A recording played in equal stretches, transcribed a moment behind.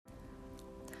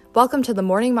Welcome to the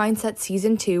Morning Mindset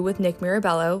Season 2 with Nick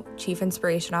Mirabello, Chief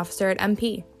Inspiration Officer at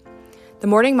MP. The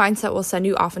Morning Mindset will send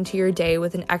you off into your day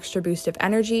with an extra boost of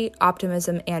energy,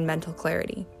 optimism, and mental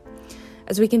clarity.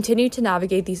 As we continue to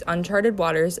navigate these uncharted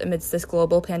waters amidst this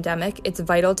global pandemic, it's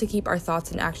vital to keep our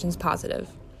thoughts and actions positive.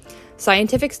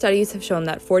 Scientific studies have shown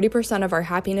that 40% of our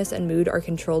happiness and mood are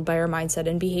controlled by our mindset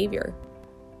and behavior.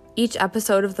 Each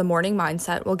episode of the Morning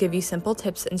Mindset will give you simple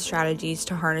tips and strategies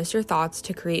to harness your thoughts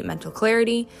to create mental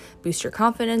clarity, boost your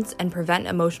confidence, and prevent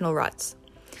emotional ruts.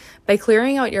 By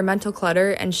clearing out your mental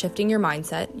clutter and shifting your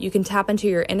mindset, you can tap into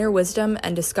your inner wisdom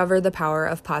and discover the power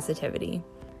of positivity.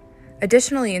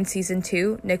 Additionally, in Season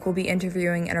 2, Nick will be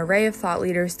interviewing an array of thought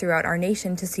leaders throughout our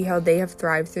nation to see how they have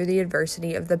thrived through the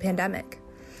adversity of the pandemic.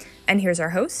 And here's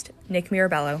our host, Nick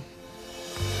Mirabello.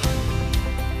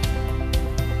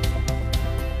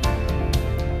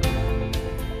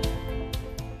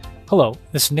 Hello,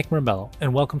 this is Nick Mirabello,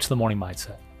 and welcome to the Morning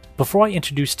Mindset. Before I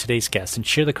introduce today's guest and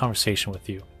share the conversation with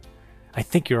you, I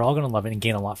think you're all going to love it and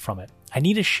gain a lot from it. I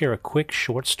need to share a quick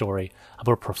short story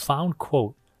about a profound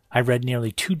quote I read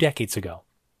nearly 2 decades ago.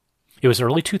 It was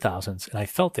early 2000s, and I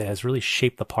felt it has really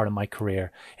shaped the part of my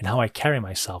career and how I carry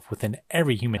myself within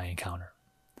every human I encounter.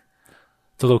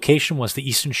 The location was the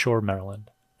Eastern Shore of Maryland,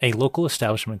 a local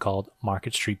establishment called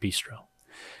Market Street Bistro.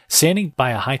 Standing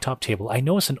by a high-top table, I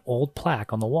noticed an old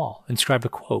plaque on the wall inscribed a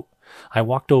quote. I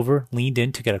walked over, leaned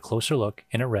in to get a closer look,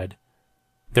 and it read,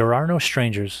 "There are no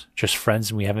strangers, just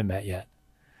friends we haven't met yet."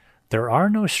 There are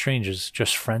no strangers,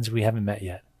 just friends we haven't met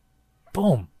yet.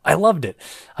 Boom! I loved it.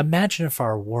 Imagine if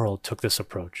our world took this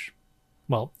approach.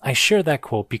 Well, I share that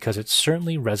quote because it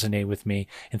certainly resonated with me,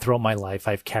 and throughout my life,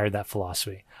 I've carried that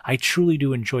philosophy. I truly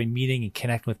do enjoy meeting and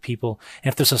connecting with people,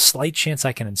 and if there's a slight chance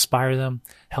I can inspire them,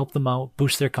 help them out,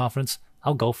 boost their confidence,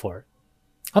 I'll go for it.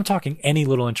 I'm talking any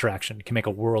little interaction can make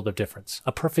a world of difference.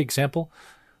 A perfect example,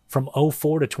 from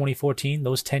 2004 to 2014,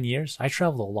 those 10 years, I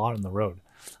traveled a lot on the road.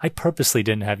 I purposely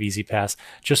didn't have Easy Pass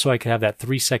just so I could have that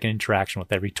 3-second interaction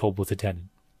with every toll booth attendant.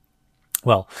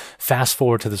 Well, fast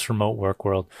forward to this remote work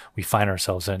world we find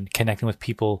ourselves in. Connecting with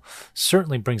people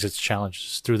certainly brings its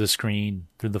challenges through the screen,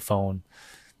 through the phone.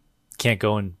 Can't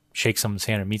go and shake someone's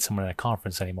hand or meet someone at a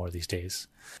conference anymore these days.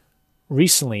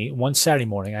 Recently, one Saturday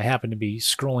morning, I happened to be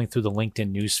scrolling through the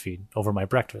LinkedIn newsfeed over my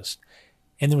breakfast,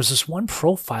 and there was this one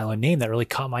profile and name that really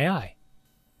caught my eye.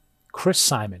 Chris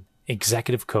Simon,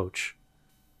 Executive Coach.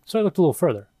 So I looked a little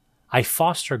further. I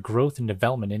foster growth and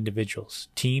development in individuals,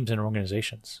 teams, and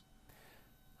organizations.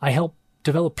 I help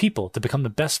develop people to become the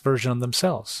best version of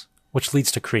themselves, which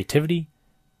leads to creativity,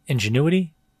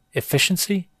 ingenuity,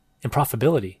 efficiency, and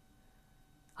profitability.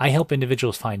 I help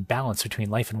individuals find balance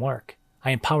between life and work. I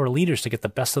empower leaders to get the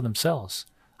best of themselves.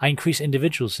 I increase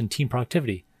individuals in team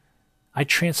productivity. I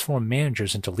transform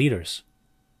managers into leaders.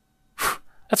 Whew,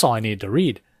 that's all I needed to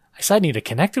read. I said I need to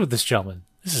connect with this gentleman.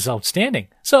 This is outstanding.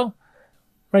 So,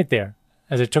 right there,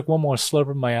 as I took one more slurp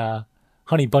of my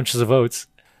honey bunches of oats,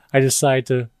 I decided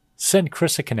to send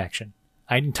Chris a connection.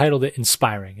 I entitled it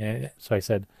Inspiring. So I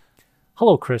said,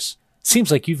 "Hello, Chris. Seems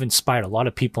like you've inspired a lot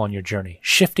of people on your journey,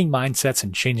 shifting mindsets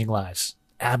and changing lives.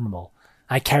 Admirable.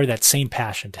 I carry that same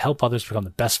passion to help others become the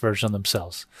best version of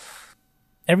themselves.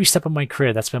 Every step of my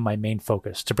career, that's been my main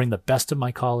focus, to bring the best of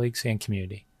my colleagues and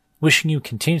community. Wishing you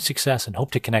continued success and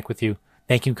hope to connect with you.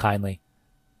 Thank you kindly,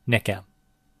 Nick M."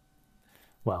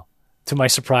 Well, to my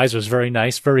surprise, it was very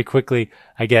nice. Very quickly,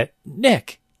 I get,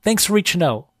 "Nick, thanks for reaching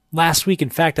out. Last week, in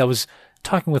fact, I was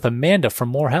talking with Amanda from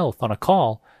More Health on a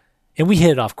call, and we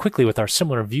hit it off quickly with our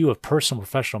similar view of personal and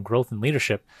professional growth and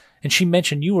leadership, and she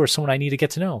mentioned you were someone I need to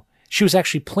get to know. She was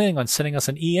actually planning on sending us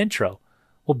an e-intro.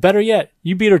 Well, better yet,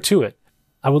 you beat her to it.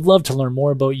 I would love to learn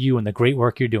more about you and the great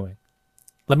work you're doing.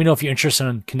 Let me know if you're interested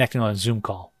in connecting on a Zoom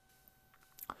call."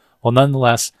 Well,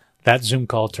 nonetheless, that Zoom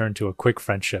call turned to a quick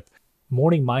friendship.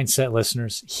 Morning Mindset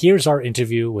listeners, here's our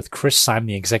interview with Chris Simon,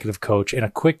 the Executive Coach, and a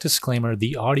quick disclaimer,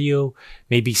 the audio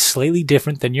may be slightly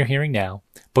different than you're hearing now,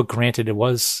 but granted it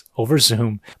was over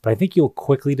Zoom, but I think you'll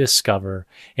quickly discover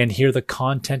and hear the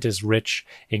content is rich,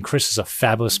 and Chris is a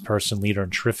fabulous person, leader,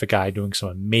 and terrific guy doing some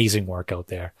amazing work out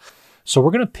there. So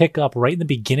we're going to pick up right in the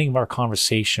beginning of our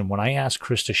conversation when I asked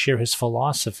Chris to share his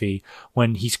philosophy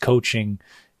when he's coaching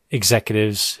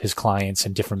executives, his clients,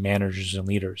 and different managers and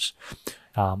leaders.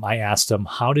 I asked him,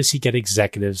 how does he get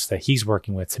executives that he's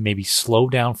working with to maybe slow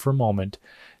down for a moment,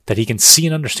 that he can see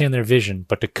and understand their vision,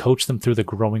 but to coach them through the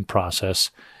growing process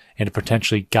and to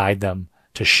potentially guide them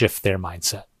to shift their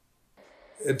mindset?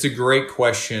 It's a great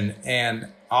question, and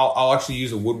I'll actually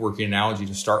use a woodworking analogy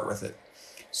to start with it.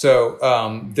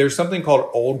 So there's something called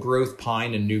old growth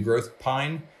pine and new growth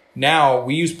pine. Now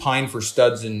we use pine for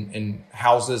studs in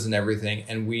houses and everything,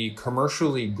 and we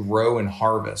commercially grow and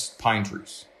harvest pine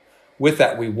trees. With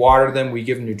that, we water them, we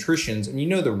give them nutritions, and you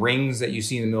know the rings that you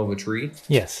see in the middle of a tree?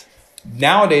 Yes.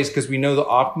 Nowadays, because we know the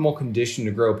optimal condition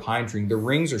to grow a pine tree, the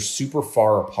rings are super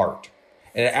far apart.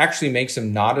 And it actually makes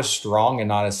them not as strong and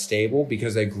not as stable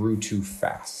because they grew too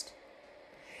fast.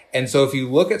 And so if you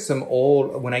look at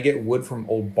when I get wood from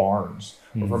old barns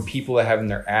or from people that have in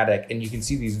their attic, and you can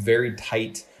see these very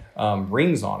tight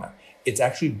rings on it, it's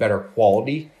actually better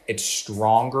quality. It's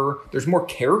stronger. There's more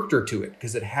character to it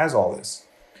because it has all this.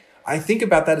 I think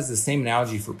about that as the same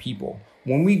analogy for people.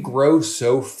 When we grow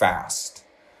so fast,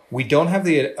 we don't have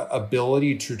the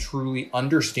ability to truly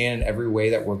understand in every way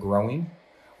that we're growing.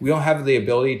 We don't have the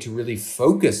ability to really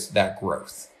focus that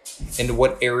growth into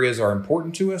what areas are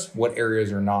important to us, what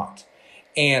areas are not.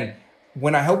 And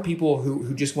when I help people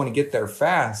who just want to get there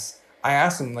fast, I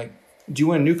ask them, like, do you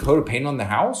want a new coat of paint on the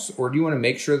house, or do you want to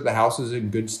make sure that the house is in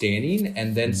good standing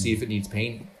and then see if it needs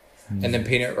painting and then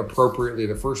paint it appropriately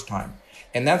the first time?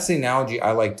 And that's the analogy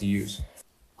I like to use.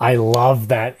 I love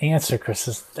that answer, Chris.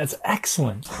 That's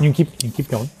excellent. You keep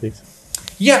going, please.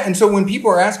 Yeah, and so when people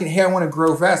are asking, hey, I want to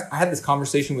grow fast, I had this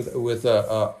conversation with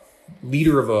a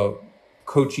leader of a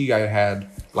coachee I had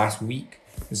last week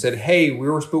and said, hey, we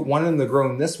were wanting them to grow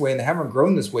in this way, and they haven't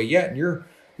grown this way yet. And you're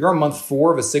on month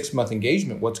 4 of a 6-month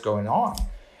engagement. What's going on?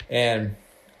 And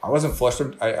I wasn't flushed.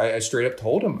 I straight up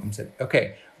told him and said,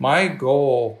 okay, my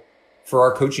goal for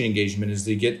our coaching engagement is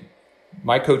to get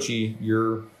my coachee,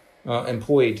 your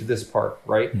employee, to this part,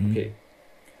 right? Mm-hmm. Okay.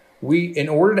 In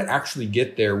order to actually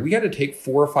get there, we had to take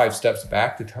 4 or 5 steps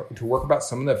back to work about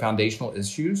some of the foundational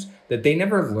issues that they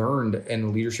never learned in the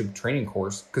leadership training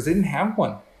course because they didn't have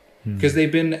one. Because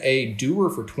they've been a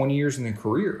doer for 20 years in their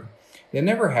career. They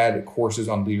never had courses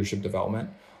on leadership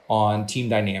development, on team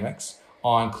dynamics,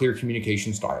 on clear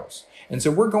communication styles. And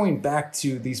so we're going back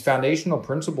to these foundational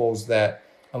principles that,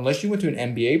 unless you went to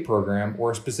an MBA program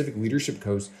or a specific leadership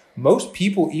course, most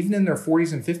people, even in their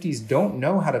 40s and 50s, don't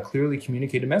know how to clearly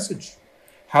communicate a message,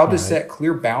 how to set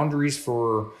clear boundaries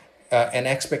for and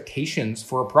expectations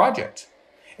for a project,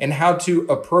 and how to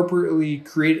appropriately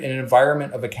create an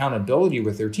environment of accountability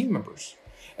with their team members.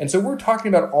 And so we're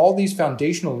talking about all these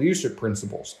foundational leadership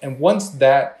principles. And once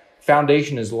that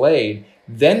foundation is laid,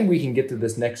 then we can get to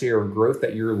this next area of growth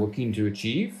that you're looking to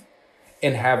achieve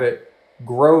and have it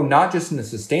grow not just in a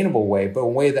sustainable way, but a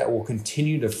way that will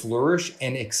continue to flourish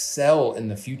and excel in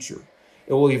the future.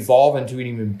 It will evolve into an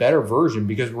even better version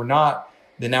because we're not,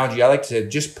 the analogy I like to say,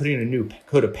 just putting a new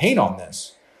coat of paint on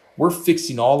this. We're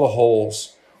fixing all the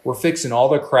holes. We're fixing all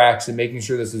the cracks and making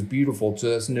sure this is beautiful so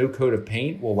this new coat of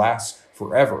paint will last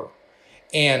forever.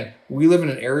 And we live in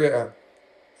an area,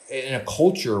 in a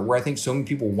culture where I think so many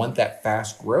people want that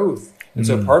fast growth. And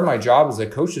so part of my job as a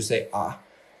coach to say,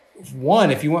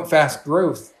 one, if you want fast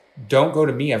growth, don't go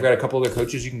to me. I've got a couple other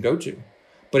coaches you can go to.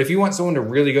 But if you want someone to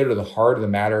really go to the heart of the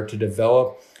matter, to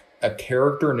develop a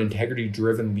character and integrity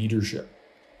driven leadership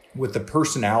with the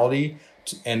personality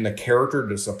and the character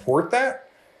to support that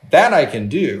I can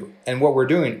do. And what we're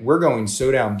doing, we're going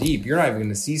so down deep, you're not even going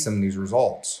to see some of these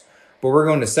results. But we're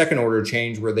going to second order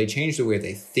change where they change the way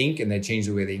they think and they change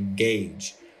the way they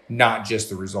engage, not just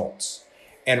the results.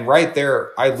 And right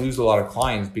there, I lose a lot of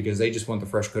clients because they just want the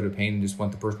fresh coat of paint and just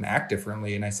want the person to act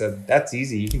differently. And I said, that's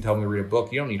easy. You can tell me to read a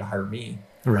book. You don't need to hire me.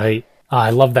 Right. I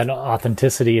love that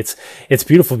authenticity. It's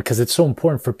beautiful because it's so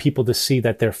important for people to see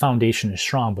that their foundation is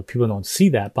strong, but people don't see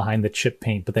that behind the chip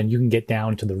paint. But then you can get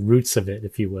down to the roots of it,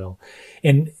 if you will.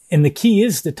 And the key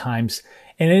is the times,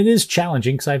 and it is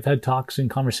challenging because I've had talks and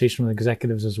conversation with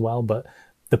executives as well, but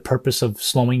the purpose of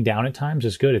slowing down at times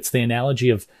is good. It's the analogy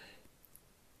of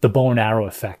the bow and arrow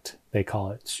effect, they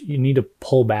call it. You need to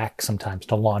pull back sometimes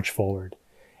to launch forward.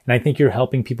 And I think you're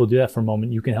helping people do that for a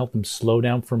moment. You can help them slow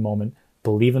down for a moment,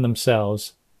 believe in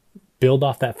themselves, build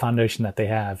off that foundation that they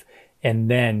have, and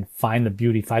then find the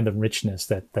beauty, find the richness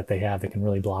that they have that can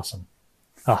really blossom.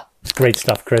 It's great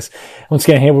stuff, Chris. Once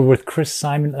again, here we're with Chris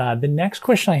Simon. The next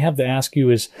question I have to ask you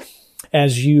is,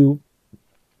 if you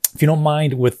don't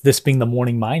mind, with this being the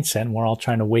morning mindset, and we're all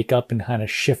trying to wake up and kind of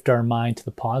shift our mind to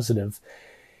the positive,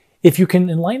 if you can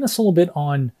enlighten us a little bit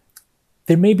on,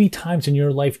 there may be times in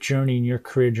your life journey, in your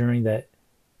career journey, that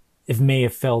it may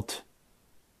have felt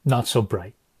not so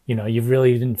bright. You know, you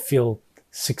really didn't feel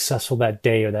successful that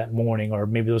day or that morning, or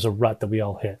maybe there was a rut that we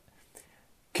all hit.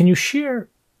 Can you share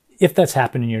if that's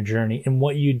happened in your journey and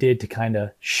what you did to kind of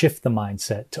shift the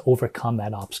mindset to overcome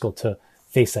that obstacle, to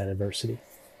face that adversity?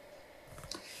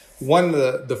 One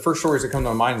of the first stories that come to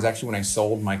my mind is actually when I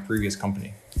sold my previous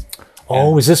company.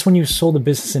 Oh, is this when you sold the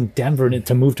business in Denver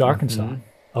to move to Arkansas?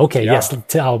 Okay, Yeah. yes.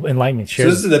 Tell, enlighten me. So Share.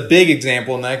 this is a big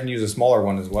example, and I can use a smaller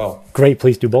one as well. Great.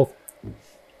 Please do both.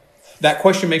 That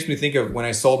question makes me think of when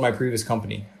I sold my previous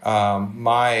company.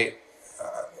 My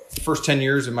first 10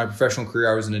 years of my professional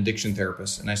career, I was an addiction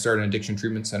therapist, and I started an addiction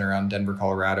treatment center out in Denver,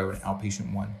 Colorado, an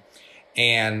outpatient one,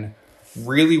 and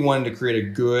really wanted to create a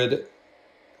good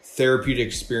therapeutic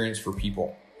experience for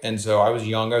people. And so I was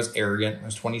young, I was arrogant, I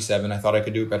was 27. I thought I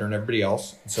could do it better than everybody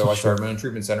else. So I started my own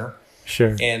treatment center.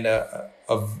 Sure. And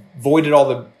avoided all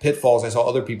the pitfalls I saw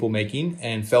other people making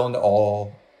and fell into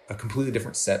a completely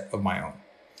different set of my own.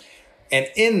 And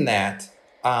in that,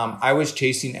 I was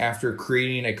chasing after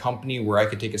creating a company where I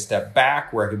could take a step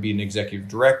back, where I could be an executive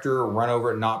director, run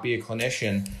over it, not be a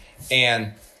clinician.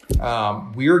 And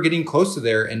we were getting close to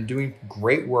there and doing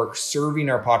great work, serving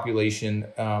our population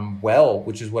well,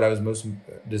 which is what I was most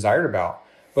desired about.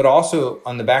 But also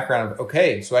on the background of,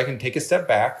 okay, so I can take a step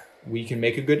back. We can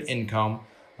make a good income.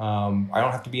 I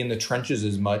don't have to be in the trenches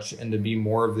as much and to be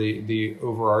more of the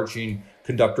overarching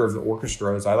conductor of the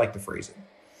orchestra, as I like to phrase it.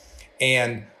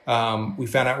 And we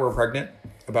found out we were pregnant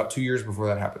about 2 years before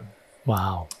that happened.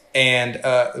 Wow. And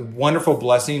wonderful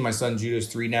blessing. My son Judah is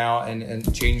 3 now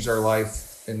and changed our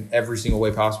life in every single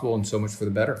way possible and so much for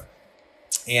the better.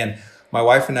 And my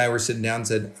wife and I were sitting down and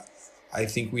said, I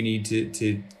think we need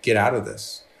to get out of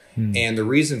this. And the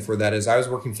reason for that is I was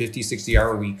working 50,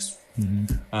 60-hour weeks,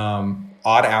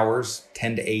 odd hours,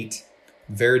 10 to 8.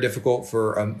 Very difficult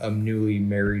for a newly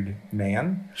married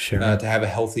man to have a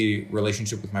healthy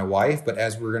relationship with my wife. But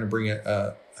as we're going to bring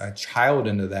a child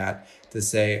into that, to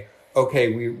say, okay,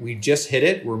 we just hit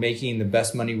it. We're making the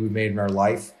best money we've made in our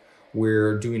life.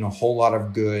 We're doing a whole lot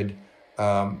of good,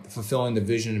 fulfilling the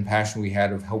vision and passion we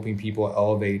had of helping people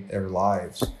elevate their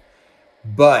lives,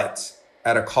 but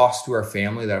at a cost to our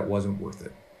family that it wasn't worth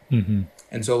it. Mm-hmm.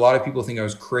 And so a lot of people think I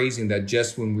was crazy that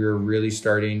just when we were really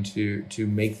starting to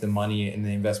make the money and the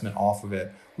investment off of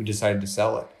it, we decided to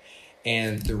sell it.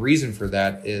 And the reason for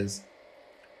that is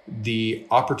the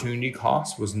opportunity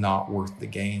cost was not worth the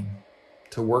gain.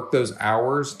 To work those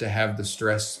hours, to have the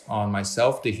stress on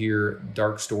myself, to hear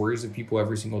dark stories of people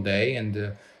every single day, and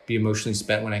to be emotionally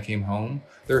spent when I came home.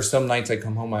 There are some nights I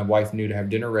come home, my wife knew to have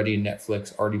dinner ready and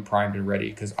Netflix already primed and ready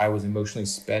because I was emotionally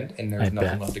spent and there's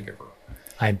nothing left to give her.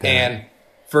 I bet. And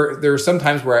there were some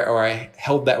times where I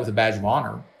held that with a badge of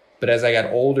honor. But as I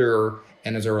got older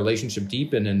and as our relationship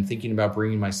deepened and thinking about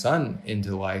bringing my son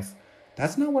into life,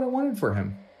 that's not what I wanted for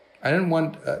him. I didn't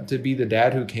want to be the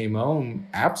dad who came home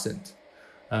absent.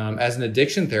 As an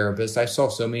addiction therapist, I saw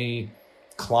so many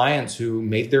clients who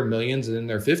made their millions in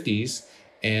their 50s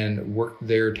and worked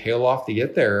their tail off to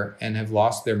get there and have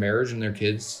lost their marriage and their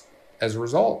kids as a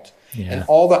result. Yeah. And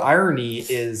all the irony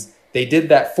is they did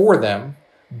that for them,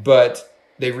 but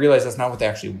they realized that's not what they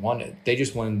actually wanted. They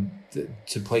just wanted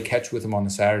to play catch with them on a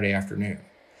Saturday afternoon.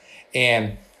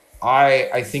 And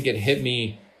I think it hit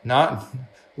me not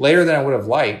later than I would have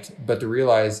liked, but to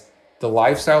realize the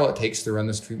lifestyle it takes to run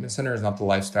this treatment center is not the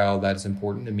lifestyle that is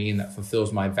important to me and that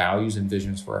fulfills my values and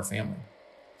visions for our family.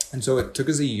 And so it took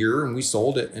us a year and we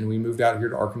sold it and we moved out here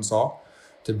to Arkansas,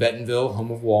 to Bentonville, home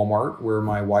of Walmart, where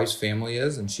my wife's family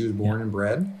is and she was born and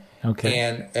bred.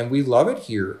 Okay. And we love it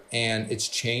here and it's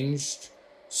changed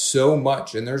so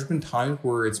much. And there's been times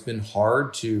where it's been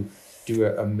hard to do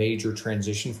a major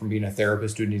transition from being a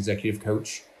therapist to an executive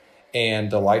coach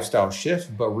and the lifestyle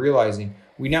shift, but realizing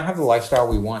we now have the lifestyle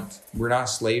we want. We're not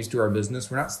slaves to our business.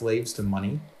 We're not slaves to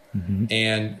money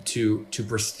and to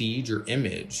prestige or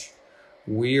image.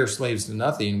 We are slaves to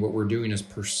nothing. What we're doing is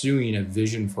pursuing a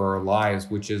vision for our lives,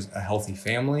 which is a healthy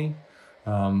family,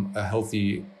 a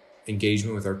healthy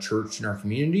engagement with our church and our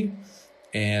community,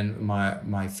 and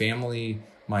my family,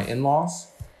 my in-laws,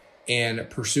 and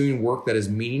pursuing work that is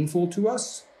meaningful to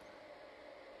us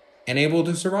and able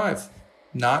to survive.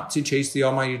 Not to chase the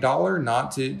almighty dollar,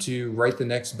 not to write the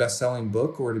next best-selling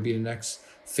book or to be the next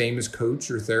famous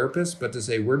coach or therapist, but to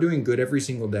say we're doing good every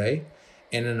single day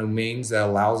and in a means that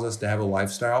allows us to have a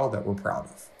lifestyle that we're proud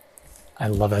of. I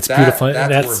love that. It's beautiful.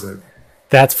 That's worth it.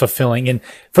 That's fulfilling. And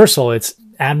first of all, it's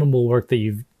admirable work that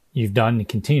you've done and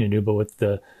continue to do, but with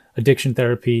the addiction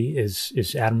therapy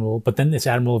is admirable. But then it's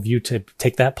admirable of you to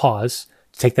take that pause,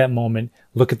 to take that moment,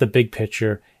 look at the big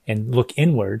picture, and look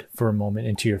inward for a moment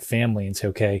into your family and say,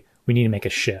 okay, we need to make a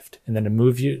shift. And then to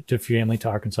move you to family to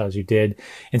Arkansas as you did.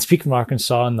 And speaking of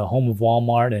Arkansas and the home of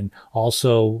Walmart and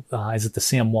also is it the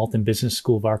Sam Walton Business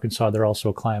School of Arkansas? They're also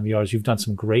a client of yours. You've done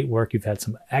some great work. You've had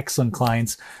some excellent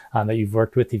clients that you've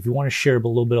worked with. If you want to share a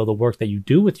little bit of the work that you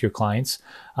do with your clients,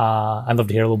 I'd love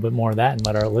to hear a little bit more of that and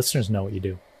let our listeners know what you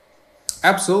do.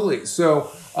 Absolutely.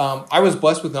 So I was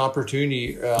blessed with an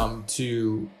opportunity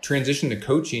to transition to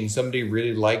coaching. Somebody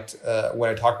really liked what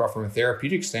I talked about from a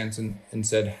therapeutic stance and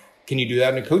said, can you do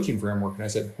that in a coaching framework? And I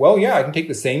said, well, yeah, I can take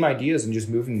the same ideas and just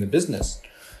move them into business.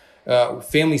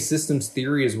 Family systems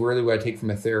theory is really what I take from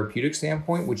a therapeutic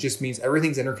standpoint, which just means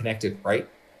everything's interconnected, right?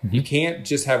 Mm-hmm. You can't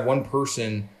just have one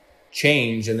person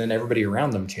change and then everybody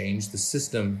around them change. The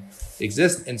system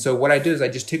exists. And so what I did is I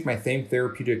just took my same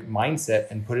therapeutic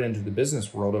mindset and put it into the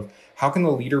business world of how can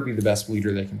the leader be the best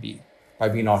leader they can be? By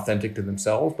being authentic to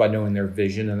themselves, by knowing their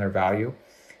vision and their value.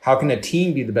 How can a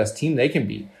team be the best team they can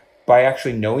be? By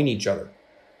actually knowing each other,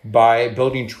 by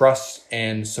building trust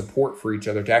and support for each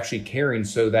other, to actually caring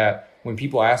so that when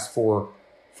people ask for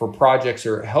projects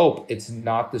or help, it's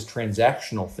not this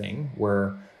transactional thing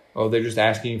where, oh, they're just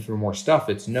asking for more stuff.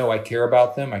 It's no, I care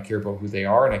about them. I care about who they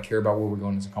are, and I care about where we're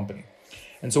going as a company.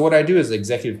 And so what I do is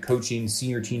executive coaching,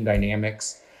 senior team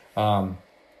dynamics,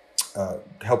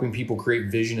 helping people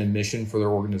create vision and mission for their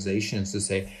organizations to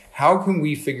say, how can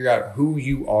we figure out who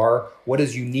you are? What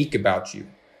is unique about you?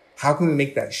 How can we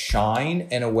make that shine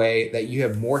in a way that you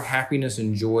have more happiness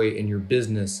and joy in your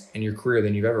business and your career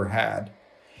than you've ever had?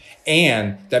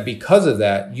 And that because of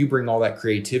that, you bring all that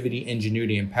creativity,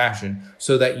 ingenuity, and passion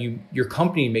so that your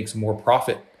company makes more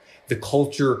profit. The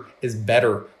culture is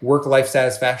better. Work-life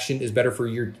satisfaction is better for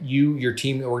your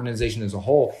team, the organization as a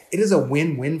whole. It is a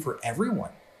win-win for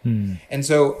everyone. And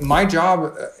so my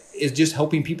job is just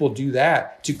helping people do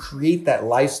that, to create that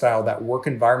lifestyle, that work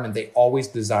environment they always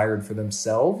desired for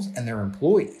themselves and their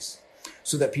employees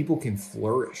so that people can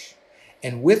flourish.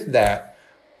 And with that,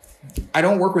 I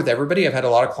don't work with everybody. I've had a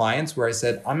lot of clients where I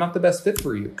said, I'm not the best fit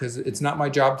for you because it's not my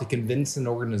job to convince an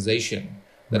organization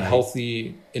that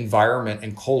healthy environment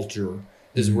and culture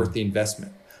is worth the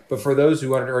investment. But for those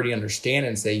who already understand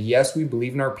and say, yes, we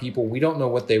believe in our people, we don't know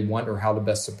what they want or how to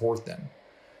best support them.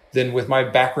 Then with my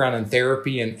background in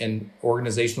therapy and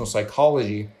organizational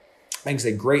psychology, I can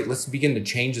say, great, let's begin to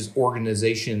change this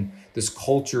organization, this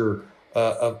culture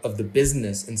of the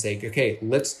business and say, okay,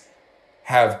 let's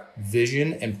have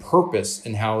vision and purpose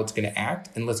in how it's going to act,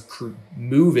 and let's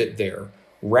move it there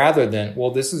rather than,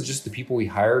 well, this is just the people we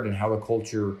hired and how the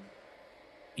culture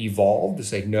evolved, to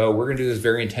say, no, we're going to do this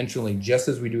very intentionally, just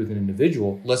as we do with an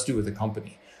individual, let's do it with a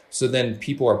company. So then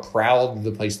people are proud of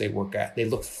the place they work at. They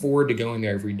look forward to going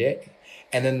there every day.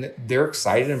 And then they're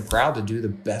excited and proud to do the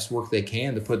best work they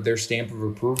can, to put their stamp of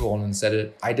approval on and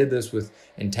said, I did this with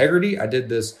integrity. I did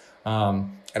this at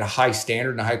a high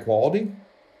standard and a high quality.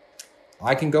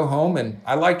 I can go home, and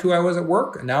I liked who I was at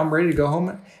work, and now I'm ready to go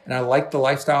home, and I like the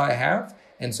lifestyle I have.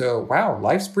 And so, wow,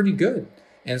 life's pretty good.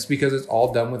 And it's because it's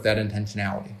all done with that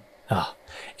intentionality.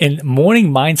 And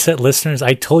morning mindset listeners,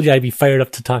 I told you I'd be fired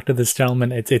up to talk to this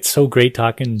gentleman. It's so great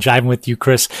talking, jiving with you,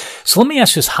 Chris. So let me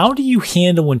ask you this. How do you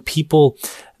handle when people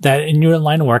that in your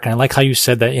line of work, and I like how you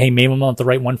said that, hey, maybe I'm not the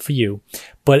right one for you.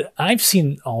 But I've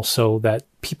seen also that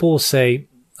people will say,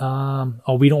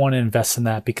 oh, we don't want to invest in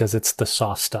that because it's the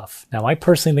soft stuff. Now, I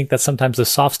personally think that sometimes the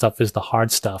soft stuff is the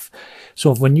hard stuff.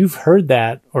 So when you've heard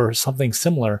that or something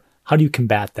similar, how do you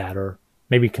combat that? Or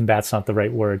maybe combat's not the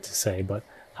right word to say, but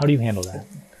how do you handle that?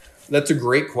 That's a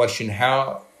great question.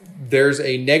 How there's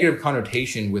a negative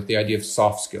connotation with the idea of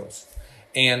soft skills.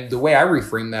 And the way I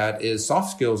reframe that is soft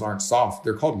skills aren't soft.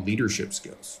 They're called leadership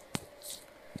skills.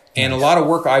 And a lot of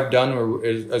work I've done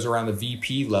is around the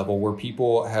VP level, where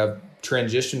people have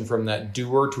transitioned from that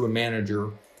doer to a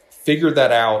manager, figured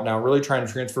that out, now really trying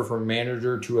to transfer from a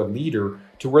manager to a leader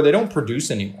to where they don't produce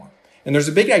anymore. And there's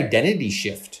a big identity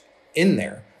shift in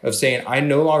there of saying, I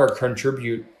no longer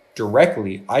contribute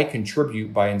directly, I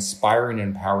contribute by inspiring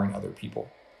and empowering other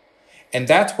people. And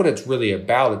that's what it's really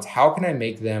about. It's how can I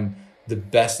make them the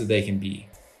best that they can be?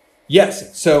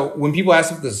 Yes. So when people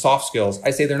ask if the soft skills,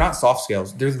 I say they're not soft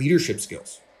skills, they're leadership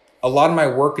skills. A lot of my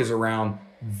work is around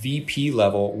VP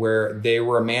level, where they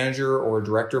were a manager or a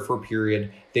director for a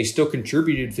period. They still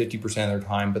contributed 50% of their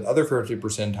time, but the other 50%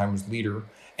 of the time was leader.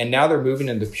 And now they're moving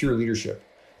into pure leadership.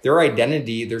 Their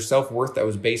identity, their self-worth that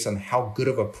was based on how good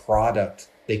of a product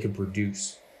they could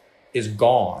produce is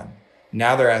gone.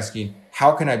 Now they're asking,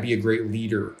 how can I be a great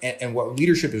leader? And what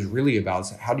leadership is really about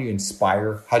is how do you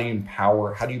inspire? How do you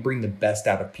empower? How do you bring the best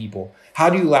out of people? How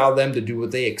do you allow them to do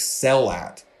what they excel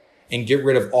at and get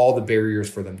rid of all the barriers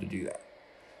for them to do that?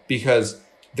 Because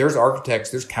there's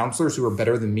architects, there's counselors who are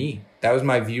better than me. That was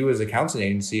my view as a counseling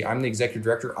agency. I'm the executive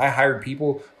director. I hired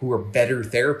people who were better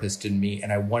therapists than me,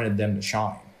 and I wanted them to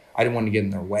shine. I didn't want to get in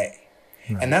their way.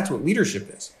 Right. And that's what leadership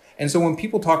is. And so when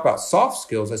people talk about soft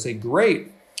skills, I say,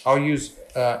 great. I'll use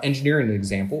engineering as an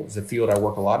example. It's a field I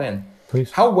work a lot in.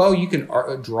 Please. How well you can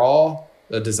draw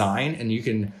a design and you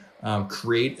can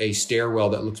create a stairwell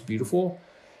that looks beautiful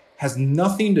has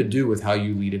nothing to do with how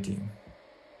you lead a team.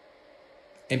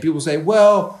 And people say,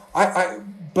 well,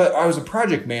 but I was a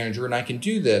project manager and I can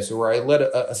do this, or I led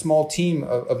a small team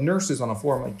of nurses on a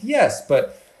floor. I'm like, yes,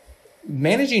 but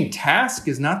managing tasks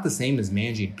is not the same as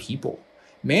managing people.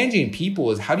 Managing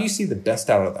people is, how do you see the best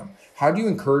out of them? How do you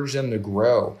encourage them to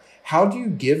grow? How do you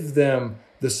give them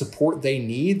the support they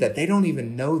need that they don't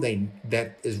even know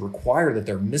that is required, that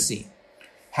they're missing?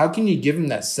 How can you give them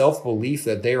that self-belief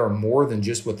that they are more than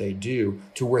just what they do,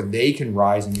 to where they can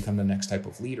rise and become the next type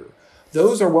of leader?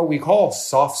 Those are what we call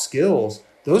soft skills.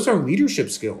 Those are leadership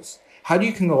skills. How do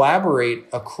you collaborate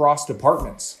across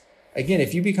departments? Again,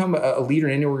 if you become a leader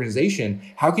in any organization,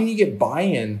 how can you get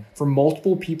buy-in from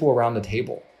multiple people around the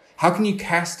table? How can you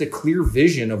cast a clear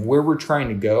vision of where we're trying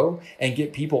to go and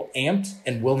get people amped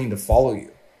and willing to follow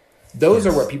you? Those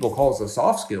are what people call the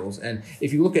soft skills. And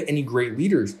if you look at any great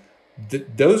leaders,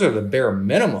 those are the bare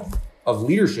minimum of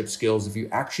leadership skills. If you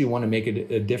actually want to make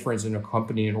a difference in a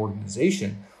company and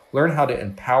organization, learn how to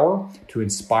empower, to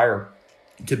inspire,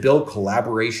 to build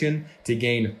collaboration, to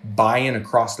gain buy-in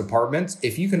across departments.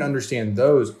 If you can understand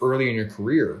those early in your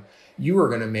career, you are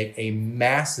going to make a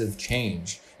massive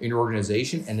change in your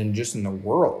organization and then just in the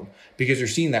world, because you're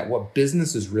seeing that what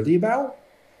business is really about,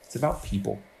 it's about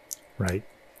people. Right.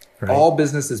 All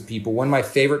business is people. One of my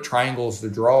favorite triangles to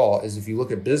draw is, if you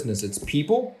look at business, it's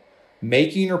people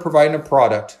making or providing a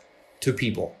product to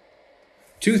people.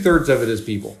 2/3 of it is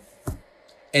people.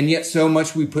 And yet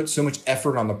we put so much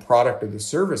effort on the product or the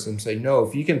service, and say, no,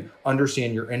 if you can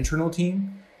understand your internal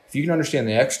team, if you can understand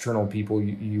the external people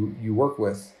you work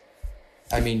with,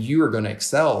 I mean, you are going to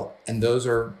excel. And those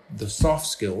are the soft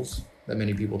skills that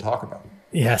many people talk about.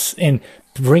 Yes. And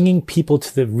bringing people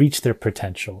to reach their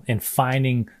potential and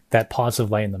finding that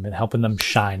positive light in them and helping them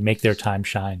shine, make their time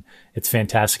shine. It's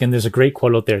fantastic. And there's a great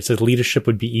quote out there. It says, leadership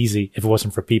would be easy if it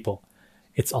wasn't for people.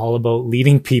 It's all about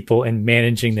leading people and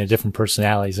managing their different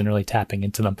personalities and really tapping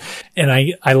into them. And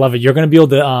I love it. You're going to be able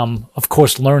to, of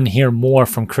course, learn and hear more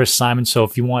from Chris Simon. So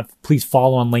if you want, please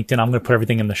follow on LinkedIn. I'm going to put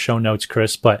everything in the show notes,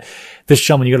 Chris. But this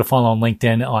gentleman, you got to follow on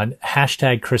LinkedIn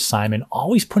on #Chris Simon.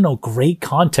 Always putting out great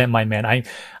content, my man. I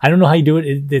don't know how you do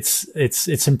it.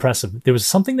 It's impressive. There was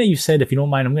something that you said, if you don't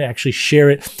mind, I'm going to actually share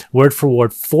it word for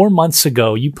word. 4 months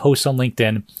ago, you post on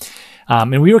LinkedIn.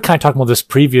 And we were kind of talking about this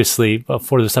previously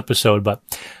before this episode, but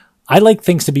I like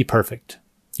things to be perfect,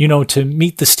 to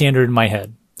meet the standard in my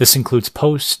head. This includes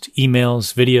posts,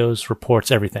 emails, videos, reports,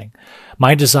 everything.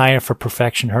 My desire for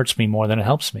perfection hurts me more than it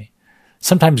helps me.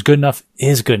 Sometimes good enough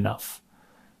is good enough.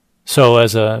 So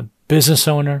as a business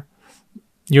owner,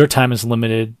 your time is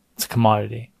limited. It's a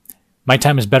commodity. My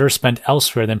time is better spent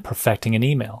elsewhere than perfecting an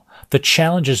email. The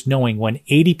challenge is knowing when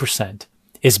 80%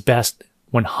 is best,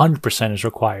 when 100% is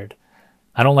required.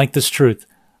 I don't like this truth.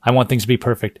 I want things to be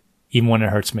perfect, even when it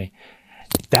hurts me.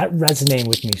 That resonated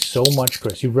with me so much,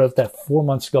 Chris. You wrote that 4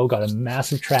 months ago, got a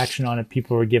massive traction on it.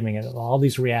 People were giving it all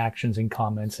these reactions and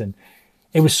comments. And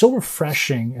it was so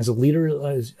refreshing as a leader,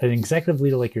 as an executive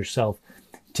leader like yourself,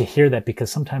 to hear that, because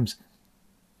sometimes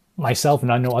myself,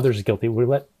 and I know others are guilty, we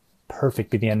let perfect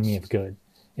be the enemy of good,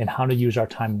 and how to use our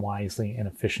time wisely and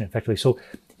effectively. So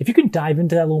if you can dive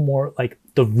into that a little more, like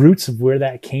the roots of where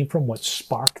that came from, what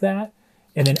sparked that,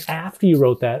 and then after you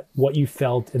wrote that, what you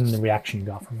felt and the reaction you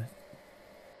got from it.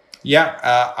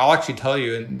 Yeah, I'll actually tell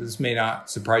you, and this may not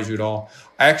surprise you at all.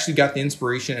 I actually got the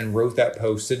inspiration and wrote that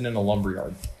post sitting in a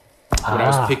lumberyard when I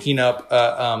was picking up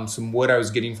some wood I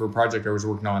was getting for a project I was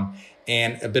working on,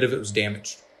 and a bit of it was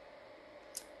damaged.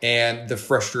 And the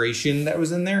frustration that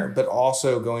was in there, but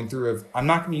also going through of, I'm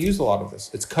not going to use a lot of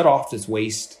this. It's cut off, it's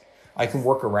waste. I can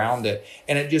work around it.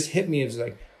 And it just hit me. It was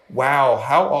like, wow,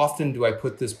 how often do I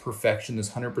put this perfection,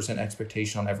 this 100%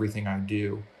 expectation on everything I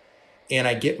do? And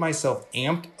I get myself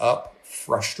amped up,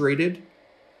 frustrated,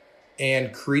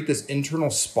 and create this internal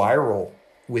spiral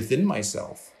within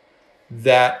myself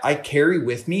that I carry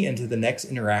with me into the next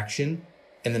interaction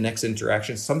and the next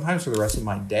interaction, sometimes for the rest of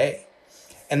my day.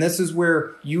 And this is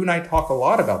where you and I talk a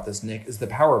lot about this, Nick, is the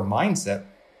power of mindset.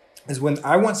 Is when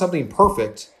I want something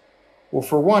perfect. Well,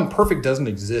 for one, perfect doesn't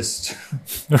exist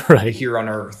right here on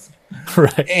earth.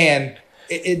 Right. And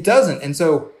it doesn't. And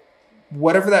so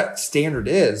whatever that standard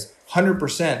is,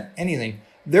 100%, anything,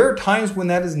 there are times when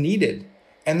that is needed.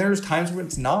 And there's times when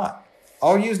it's not.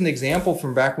 I'll use an example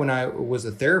from back when I was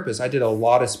a therapist. I did a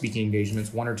lot of speaking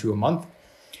engagements, 1 or 2 a month.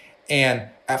 And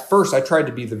at first, I tried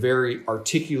to be the very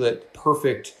articulate,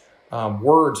 perfect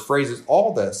words, phrases,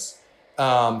 all this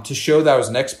to show that I was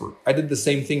an expert. I did the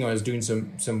same thing when I was doing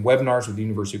some webinars with the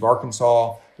University of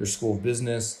Arkansas, their School of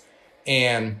Business,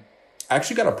 and I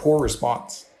actually got a poor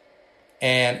response.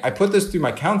 And I put this through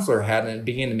my counselor hat and it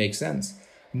began to make sense.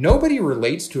 Nobody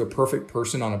relates to a perfect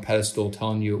person on a pedestal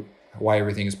telling you why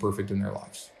everything is perfect in their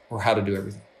lives or how to do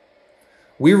everything.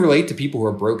 We relate to people who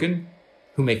are broken,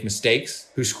 who make mistakes,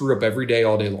 who screw up every day,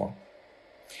 all day long.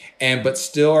 But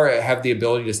still have the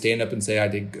ability to stand up and say, I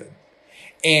did good.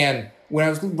 And when I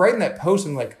was writing that post,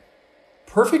 I'm like,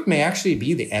 perfect may actually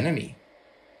be the enemy.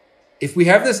 If we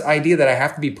have this idea that I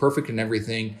have to be perfect in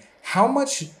everything, how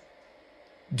much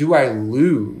do I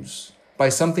lose by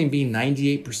something being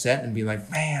 98% and being like,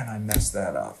 man, I messed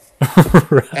that up.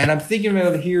 Right. And I'm thinking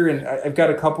about it here, and I've got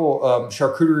a couple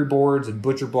charcuterie boards and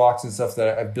butcher blocks and stuff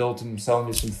that I've built and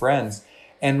selling to some friends.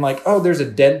 And like, oh, there's a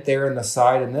dent there in the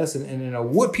side and this, and in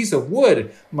a piece of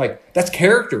wood. I'm like, that's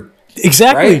character.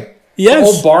 Exactly. Right? Yes.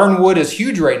 The old barn wood is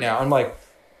huge right now. I'm like,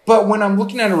 but when I'm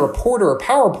looking at a report or a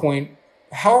PowerPoint,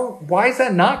 why is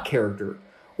that not character?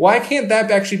 Why can't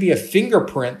that actually be a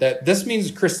fingerprint that this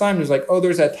means Chris Simon is like, oh,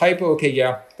 there's that typo. Okay,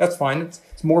 yeah, that's fine.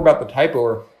 It's more about the typo.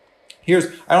 Or I don't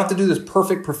have to do this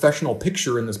perfect professional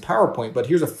picture in this PowerPoint, but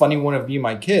here's a funny one of me and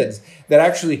my kids that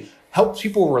actually helps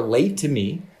people relate to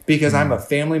me because I'm a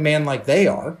family man like they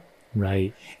are.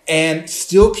 Right. And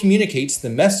still communicates the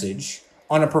message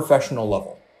on a professional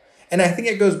level. And I think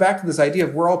it goes back to this idea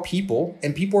of we're all people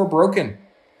and people are broken.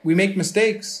 We make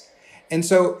mistakes. And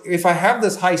so if I have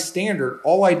this high standard,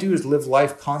 all I do is live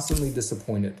life constantly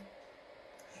disappointed.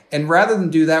 And rather than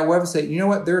do that, we'll have to say, you know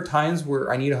what? There are times where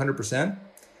I need 100%.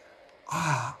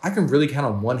 I can really count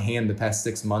on one hand the past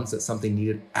 6 months that something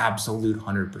needed absolute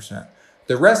 100%.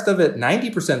 The rest of it,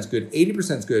 90% is good,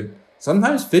 80% is good.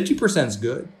 Sometimes 50% is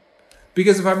good.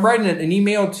 Because if I'm writing an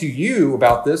email to you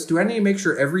about this, do I need to make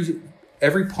sure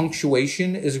every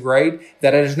punctuation is right,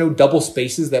 that there's no double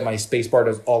spaces that my space bar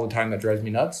does all the time that drives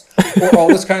me nuts, or all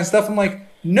this kind of stuff? I'm like,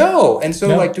 no. And so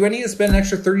do I need to spend an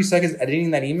extra 30 seconds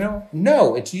editing that email?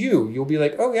 No, it's you. You'll be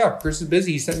like, oh yeah, Chris is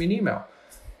busy. He sent me an email.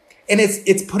 And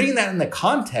it's putting that in the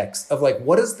context of like,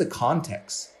 what is the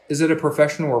context? Is it a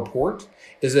professional report?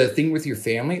 Is it a thing with your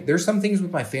family? There's some things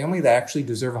with my family that actually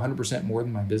deserve 100% more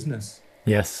than my business.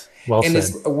 Yes. Well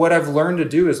said. And what I've learned to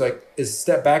do is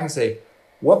step back and say,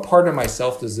 what part of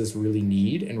myself does this really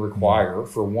need and require,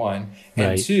 for one? And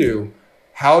right. Two,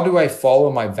 how do I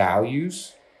follow my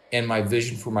values and my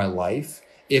vision for my life?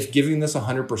 If giving this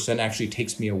 100% actually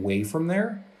takes me away from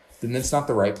there, then that's not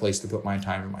the right place to put my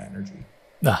time and my energy.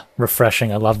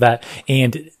 Refreshing. I love that.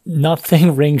 And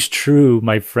nothing rings true,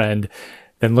 my friend,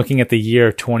 than looking at the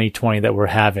year 2020 that we're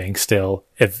having still,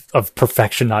 of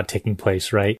perfection not taking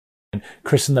place, right? And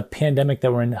Chris, in the pandemic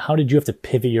that we're in, how did you have to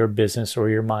pivot your business or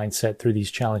your mindset through these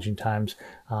challenging times?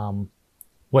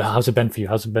 How's it been for you?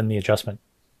 How's it been, the adjustment?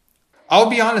 I'll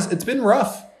be honest, it's been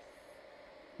rough.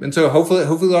 And so hopefully a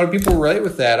lot of people relate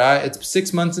with that. It's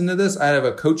 6 months into this. I have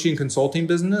a coaching consulting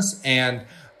business, and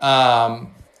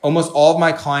almost all of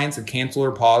my clients have canceled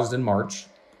or paused in March.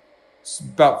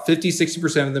 About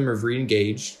 50-60% of them have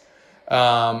re-engaged.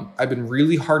 I've been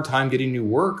really hard time getting new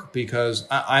work because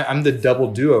I'm the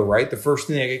double duo, right? The first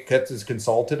thing I get cut is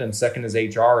consultant, and second is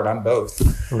HR, and I'm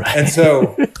both. Right. And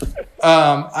so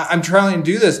I'm trying to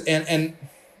do this. And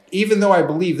even though I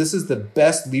believe this is the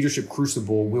best leadership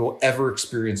crucible we will ever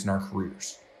experience in our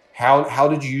careers, how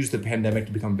did you use the pandemic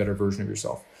to become a better version of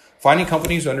yourself? Finding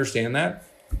companies who understand that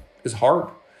is hard.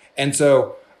 And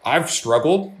so I've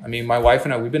struggled. I mean, my wife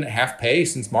and I, we've been at half pay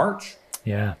since March.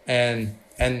 Yeah. And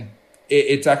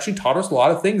it's actually taught us a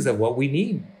lot of things of what we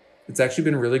need. It's actually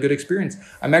been a really good experience.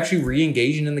 I'm actually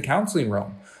re-engaging in the counseling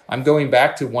realm. I'm going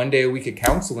back to 1 day a week of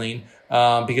counseling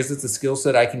because it's a skill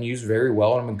set I can use very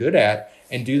well and I'm good at,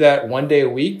 and do that 1 day a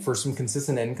week for some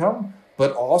consistent income.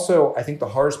 But also, I think the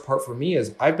hardest part for me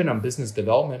is I've been on business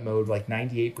development mode like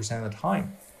 98% of the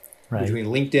time. Right. Between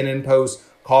LinkedIn and posts,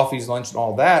 coffees, lunch, and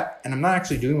all that. And I'm not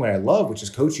actually doing what I love, which is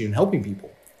coaching and helping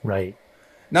people. Right.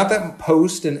 Not that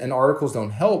posts and articles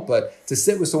don't help, but to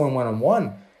sit with someone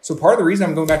one-on-one. So part of the reason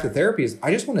I'm going back to therapy is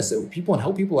I just want to sit with people and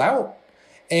help people out.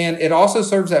 And it also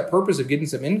serves that purpose of getting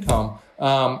some income.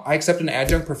 I accept an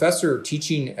adjunct professor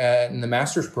teaching in the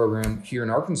master's program here in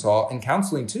Arkansas, and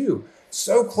counseling too.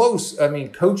 So close. I mean,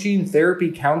 coaching,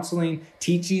 therapy, counseling,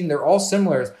 teaching, they're all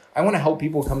similar. I want to help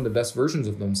people become the best versions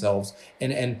of themselves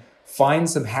and find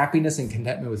some happiness and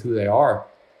contentment with who they are.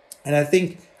 And I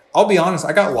think, I'll be honest,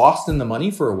 I got lost in the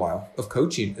money for a while of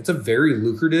coaching. It's a very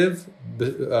lucrative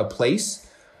place.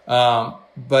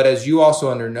 But as you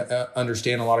also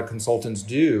understand, a lot of consultants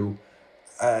do,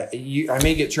 I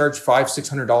may get charged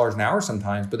 $500-600 an hour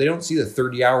sometimes, but they don't see the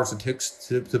 30 hours it takes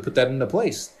to put that into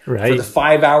place. Right. For the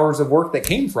 5 hours of work that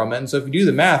came from it. And so if you do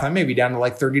the math, I may be down to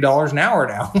like $30 an hour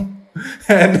now.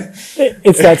 And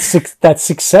It's that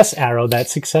success arrow, that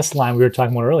success line we were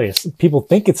talking about earlier. People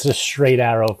think it's a straight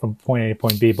arrow from point A to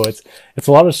point B, but it's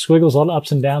a lot of squiggles, a lot of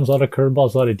ups and downs, a lot of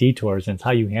curveballs, a lot of detours, and it's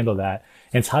how you handle that.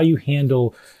 And it's how you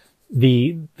handle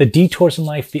the detours in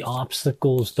life, the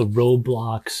obstacles, the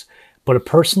roadblocks. But a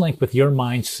person like with your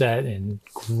mindset and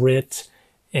grit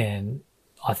and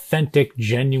authentic,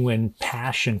 genuine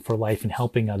passion for life and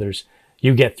helping others,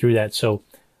 you get through that. So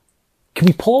can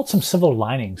we pull out some silver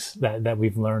linings that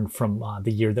we've learned from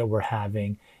the year that we're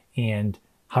having and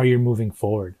how you're moving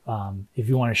forward? If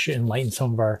you want to enlighten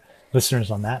some of our listeners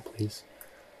on that, please.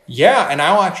 Yeah, and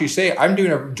I'll actually say I'm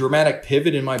doing a dramatic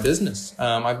pivot in my business.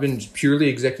 I've been purely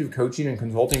executive coaching and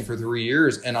consulting for 3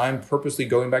 years, and I'm purposely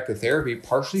going back to therapy,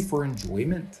 partially for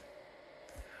enjoyment.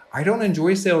 I don't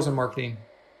enjoy sales and marketing.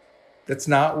 That's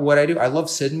not what I do. I love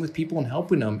sitting with people and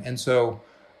helping them. And so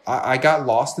I got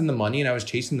lost in the money, and I was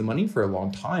chasing the money for a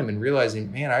long time and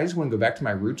realizing, man, I just want to go back to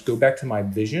my roots, go back to my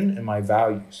vision and my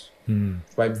values.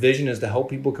 My vision is to help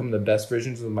people become the best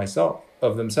versions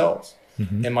of themselves.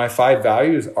 And my 5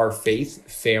 values are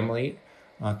faith, family,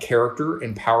 character,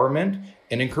 empowerment,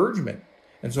 and encouragement.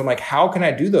 And so I'm like, how can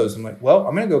I do those? I'm like, well,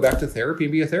 I'm going to go back to therapy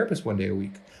and be a therapist 1 day a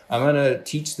week. I'm going to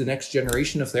teach the next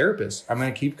generation of therapists. I'm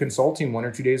going to keep consulting 1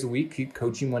 or 2 days a week, keep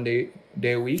coaching 1 day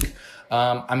a week.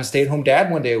 I'm a stay-at-home dad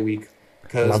 1 day a week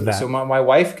because so my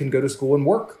wife can go to school and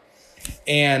work.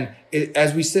 And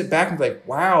as we sit back and be like,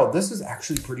 wow, this is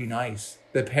actually pretty nice.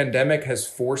 The pandemic has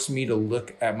forced me to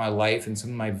look at my life and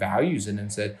some of my values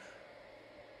and said,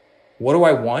 what do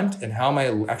I want? And how am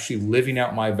I actually living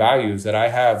out my values that I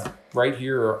have right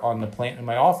here on the plant in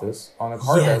my office on a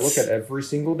card that I look at every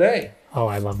single day? Oh,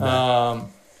 I love that.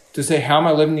 To say, how am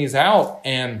I living these out?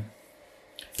 And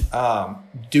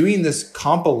doing this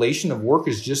compilation of work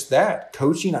is just that.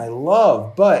 Coaching, I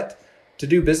love, but to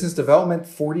do business development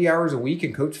 40 hours a week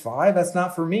and coach 5, that's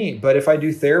not for me. But if I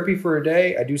do therapy for a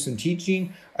day, I do some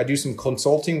teaching, I do some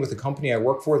consulting with the company I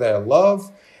work for that I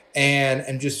love, and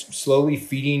I'm just slowly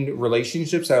feeding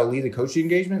relationships that'll lead to coaching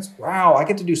engagements. Wow, I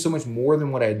get to do so much more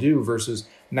than what I do versus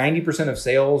 90% of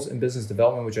sales and business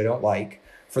development, which I don't like,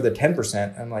 for the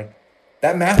 10%. I'm like,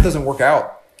 that math doesn't work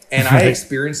out. And I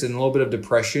experienced a little bit of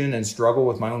depression and struggle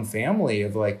with my own family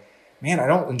of like, man, I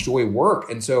don't enjoy work.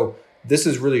 And so this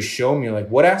has really shown me like,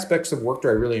 what aspects of work do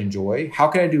I really enjoy? How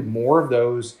can I do more of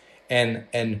those and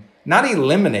not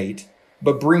eliminate,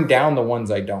 but bring down the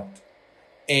ones I don't,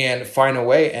 and find a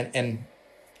way. And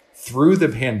through the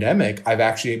pandemic, I've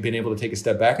actually been able to take a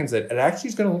step back and said, it actually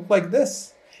is going to look like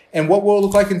this. And what will it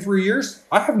look like in 3 years?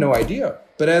 I have no idea.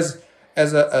 But as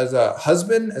a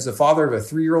husband, as a father of a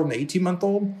 3-year-old and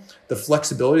 18-month-old, the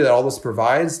flexibility that all this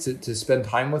provides to spend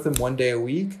time with them 1 day a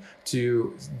week,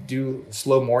 to do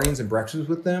slow mornings and breakfasts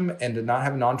with them, and to not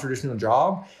have a non-traditional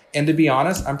job. And to be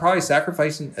honest, I'm probably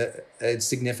sacrificing a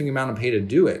significant amount of pay to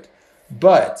do it.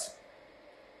 But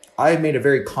I have made a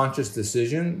very conscious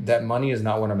decision that money is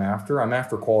not what I'm after. I'm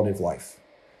after quality of life.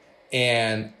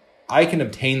 And I can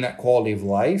obtain that quality of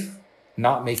life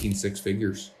not making 6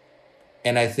 figures.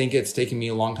 And I think it's taken me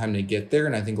a long time to get there.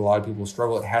 And I think a lot of people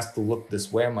struggle. It has to look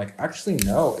this way. I'm like, actually,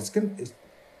 no,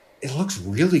 it looks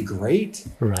really great.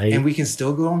 Right. And we can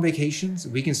still go on vacations.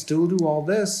 We can still do all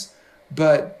this,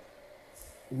 but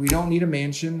we don't need a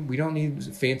mansion. We don't need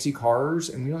fancy cars,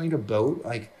 and we don't need a boat.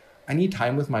 Like, I need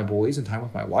time with my boys and time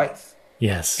with my wife.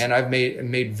 Yes. And I've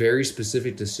made very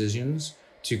specific decisions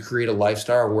to create a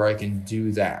lifestyle where I can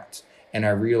do that. And I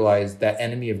realized that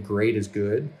enemy of great is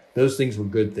good. Those things were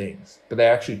good things, but they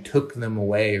actually took them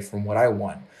away from what I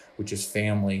want, which is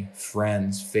family,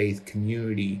 friends, faith,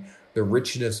 community, the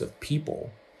richness of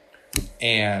people.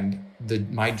 And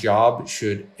my job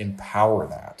should empower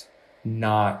that,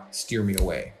 not steer me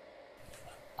away.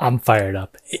 I'm fired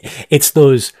up. It's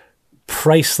those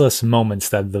priceless moments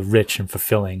that the rich and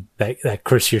fulfilling that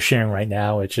Chris, you're sharing right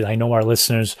now, which I know our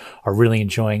listeners are really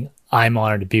enjoying. I'm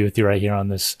honored to be with you right here on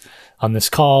this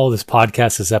call, this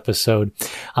podcast, this episode.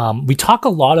 We talk a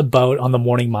lot about on the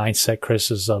morning mindset, Chris,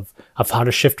 is of how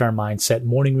to shift our mindset.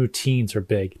 Morning routines are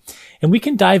big, and we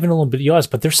can dive in a little bit yours,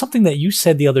 but there's something that you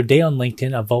said the other day on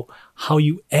LinkedIn about how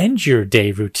you end your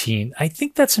day routine. I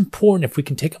think that's important if we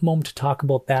can take a moment to talk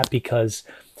about that, because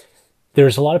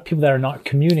there's a lot of people that are not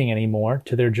commuting anymore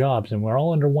to their jobs, and we're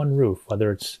all under one roof,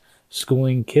 whether it's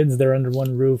schooling kids, they're under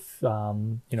one roof,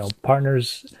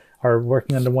 partners are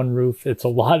working under one roof. It's a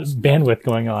lot of bandwidth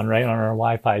going on, right, on our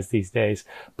Wi-Fi's these days.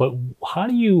 But how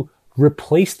do you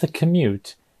replace the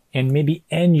commute and maybe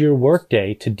end your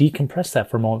workday to decompress that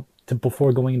for a moment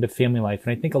before going into family life?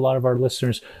 And I think a lot of our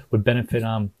listeners would benefit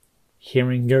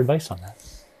hearing your advice on that.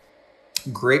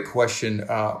 Great question.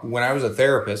 When I was a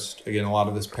therapist, again, a lot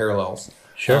of this parallels.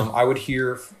 Sure. I would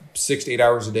hear 6 to 8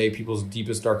 hours a day people's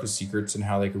deepest, darkest secrets and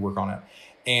how they could work on it.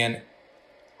 And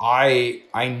I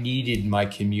needed my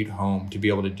commute home to be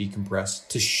able to decompress,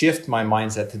 to shift my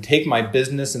mindset, to take my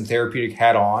business and therapeutic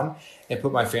hat on and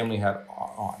put my family hat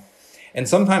on. And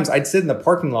sometimes I'd sit in the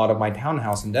parking lot of my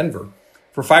townhouse in Denver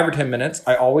for 5 or 10 minutes.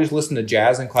 I always listen to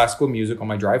jazz and classical music on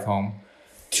my drive home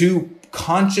to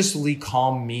consciously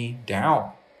calm me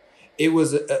down. It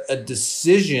was a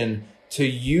decision to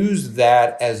use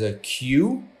that as a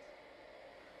cue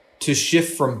to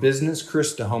shift from business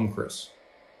Chris to home Chris.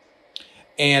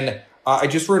 And I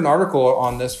just wrote an article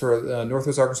on this for the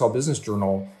Northwest Arkansas Business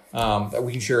Journal that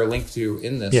we can share a link to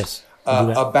in this. Yes.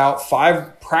 About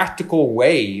 5 practical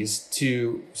ways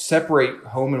to separate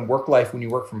home and work life when you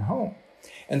work from home.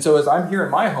 And so as I'm here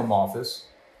in my home office,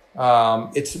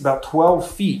 it's about 12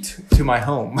 feet to my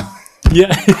home.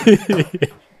 Yeah.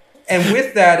 And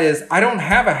with that is I don't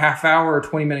have a half hour or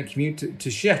 20-minute commute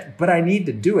to shift, but I need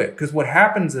to do it. Because what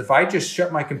happens if I just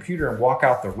shut my computer and walk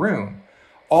out the room,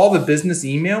 all the business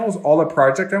emails, all the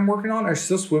project I'm working on are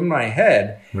still swimming in my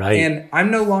head. Right. And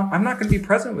I'm not going to be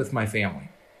present with my family.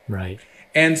 Right.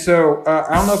 And so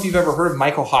I don't know if you've ever heard of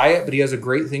Michael Hyatt, but he has a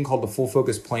great thing called the Full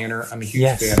Focus Planner. I'm a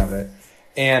huge fan of it.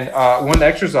 And one of the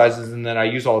exercises and that I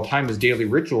use all the time is daily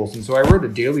rituals. And so I wrote a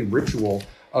daily ritual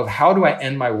of how do I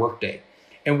end my workday.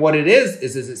 And what it is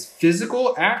it's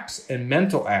physical acts and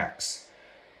mental acts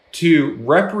to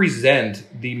represent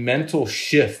the mental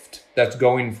shift that's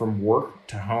going from work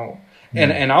to home.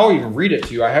 And I'll even read it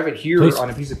to you. I have it here Please. On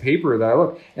a piece of paper that I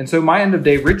look. And so my end of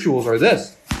day rituals are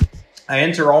this. I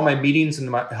enter all my meetings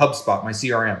into my HubSpot, my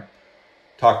CRM.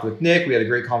 Talked with Nick. We had a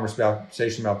great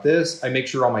conversation about this. I make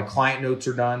sure all my client notes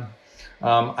are done.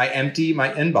 I empty my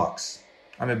inbox.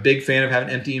 I'm a big fan of having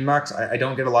an empty inbox. I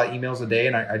don't get a lot of emails a day,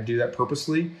 and I do that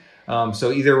purposely.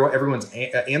 So either everyone's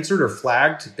answered or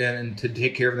flagged and to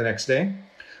take care of the next day.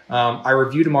 I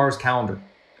review tomorrow's calendar.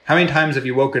 How many times have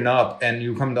you woken up and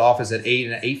you come to the office at 8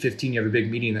 and at 8:15 you have a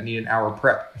big meeting that need an hour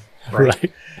prep?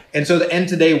 Right. And so to end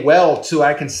today well, so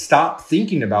I can stop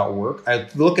thinking about work. I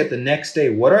look at the next day.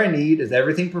 What do I need? Is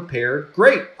everything prepared?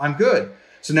 Great. I'm good.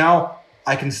 So now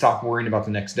I can stop worrying about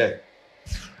the next day.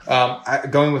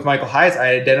 Going with Michael Hyatt,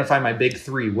 I identify my big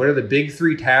 3. What are the big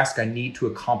 3 tasks I need to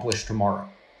accomplish tomorrow?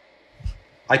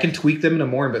 I can tweak them in the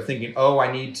morning, but thinking,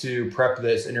 I need to prep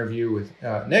this interview with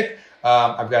Nick.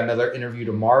 I've got another interview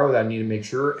tomorrow that I need to make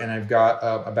sure. And I've got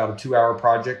about a 2-hour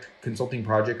consulting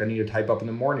project I need to type up in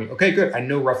the morning. Okay, good. I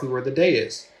know roughly where the day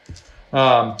is.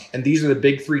 And these are the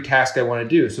big 3 tasks I want to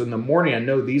do. So in the morning, I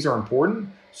know these are important.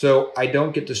 So I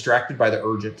don't get distracted by the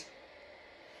urgent.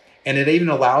 And it even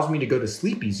allows me to go to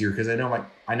sleep easier because I know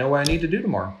what I need to do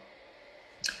tomorrow.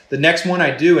 The next one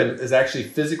I do is actually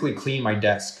physically clean my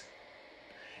desk.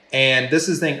 And this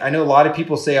is the thing. I know a lot of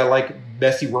people say I like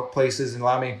messy workplaces and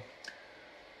allow me.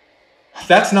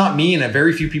 That's not me, and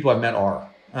very few people I've met are.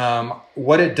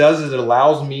 What it does is it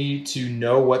allows me to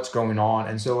know what's going on.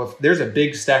 And so if there's a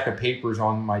big stack of papers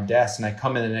on my desk and I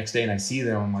come in the next day and I see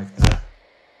them, I'm like,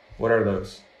 what are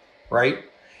those? Right?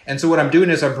 And so what I'm doing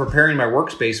is I'm preparing my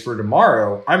workspace for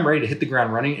tomorrow. I'm ready to hit the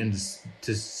ground running and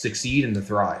to succeed and to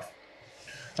thrive.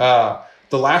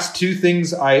 The last 2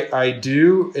 things I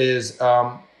do is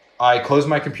I close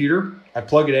my computer, I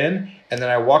plug it in, and then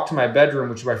I walk to my bedroom,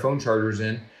 which my phone charger's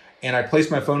in, and I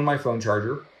place my phone in my phone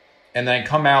charger, and then I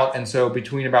come out. And so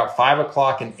between about 5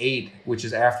 o'clock and 8, which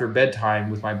is after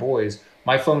bedtime with my boys,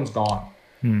 my phone's gone.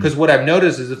 Because what I've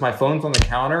noticed is if my phone's on the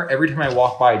counter, every time I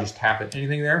walk by, I just tap it.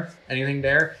 Anything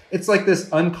there? It's like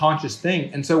this unconscious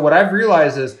thing. And so what I've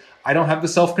realized is I don't have the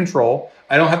self-control.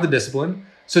 I don't have the discipline.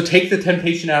 So take the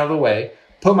temptation out of the way,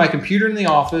 put my computer in the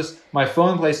office, my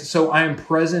phone in place. So I am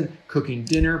present, cooking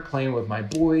dinner, playing with my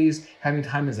boys, having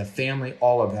time as a family,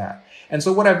 all of that. And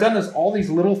so what I've done is all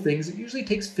these little things. It usually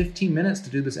takes 15 minutes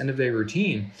to do this end of day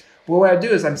routine. But what I do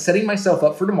is I'm setting myself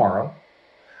up for tomorrow.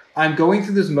 I'm going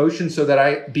through this motion so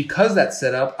that because that's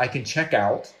set up, I can check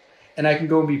out and I can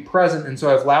go and be present. And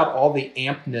so I've allowed all the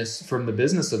ampness from the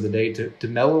business of the day to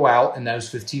mellow out in those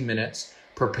 15 minutes,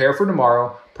 prepare for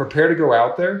tomorrow, prepare to go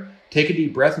out there, take a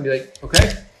deep breath and be like,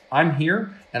 okay, I'm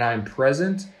here and I'm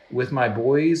present with my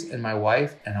boys and my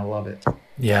wife, and I love it.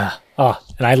 Yeah. Oh,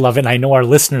 and I love it. And I know our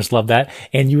listeners love that.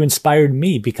 And you inspired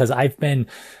me because I've been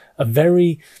a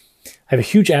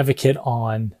huge advocate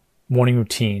on morning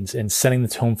routines and setting the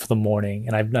tone for the morning.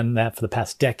 And I've done that for the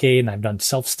past decade. And I've done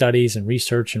self-studies and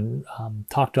research and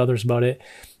talked to others about it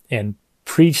and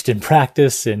preached and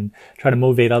practiced and try to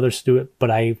motivate others to do it. But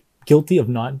I guilty of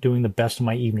not doing the best of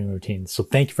my evening routines. So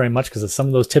thank you very much, because some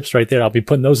of those tips right there, I'll be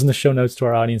putting those in the show notes to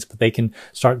our audience, but they can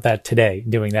start that today,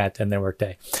 doing that in their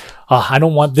workday. I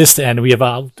don't want this to end. We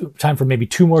have time for maybe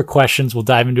 2 more questions. We'll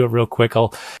dive into it real quick.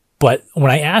 But when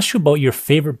I asked you about your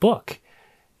favorite book,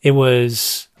 it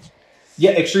was...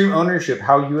 Yeah, Extreme Ownership,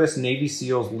 How U.S. Navy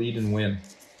SEALs Lead and Win.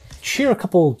 Share a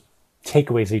couple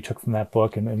takeaways that you took from that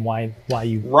book and why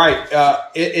you... Right.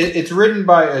 It's written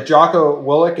by Jocko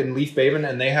Willink and Leif Babin,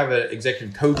 and they have an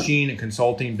executive coaching and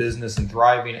consulting business and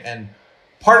thriving. And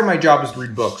part of my job is to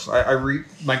read books. I read.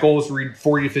 My goal is to read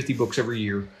 40 to 50 books every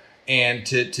year and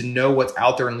to know what's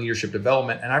out there in leadership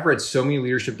development. And I've read so many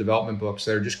leadership development books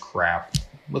that are just crap.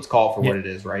 Let's call it for what it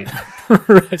is, right?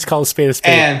 It's called a spade a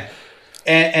spade.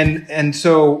 And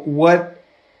so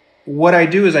what I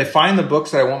do is I find the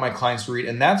books that I want my clients to read,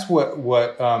 and that's what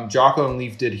Jocko and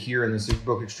Leif did here in this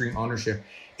book, Extreme Ownership.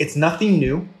 It's nothing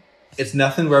new, it's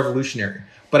nothing revolutionary,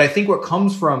 but I think what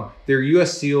comes from their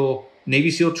U.S. SEAL,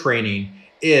 Navy SEAL training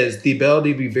is the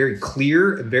ability to be very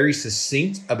clear and very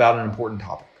succinct about an important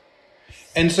topic.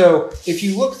 And so if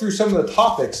you look through some of the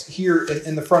topics here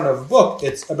in the front of the book,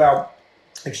 it's about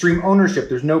extreme ownership.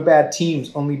 There's no bad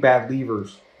teams, only bad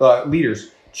leaders.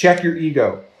 Check your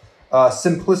ego.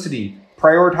 Simplicity,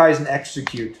 prioritize and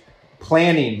execute,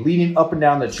 planning, leading up and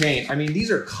down the chain. I mean, these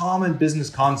are common business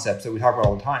concepts that we talk about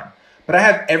all the time. But I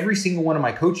have every single one of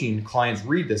my coaching clients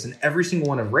read this, and every single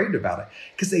one have raved about it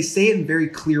because they say it in very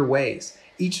clear ways.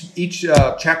 Each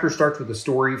chapter starts with a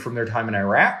story from their time in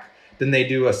Iraq. Then they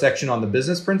do a section on the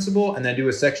business principle, and then do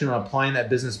a section on applying that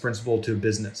business principle to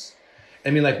business. I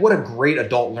mean, like, what a great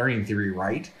adult learning theory,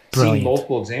 right? Brilliant. Seeing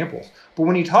multiple examples. But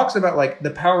when he talks about like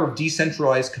the power of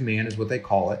decentralized command is what they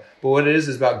call it. But what it is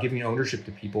about giving ownership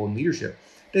to people and leadership.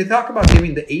 They talk about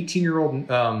giving the 18-year-old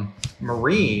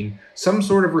Marine some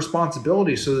sort of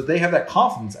responsibility so that they have that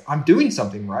confidence. I'm doing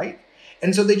something right.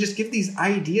 And so they just give these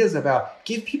ideas about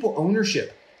give people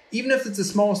ownership. Even if it's the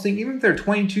smallest thing, even if they're a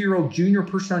 22-year-old junior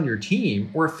person on your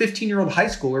team or a 15-year-old high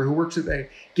schooler who works at the,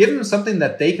 give them something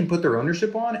that they can put their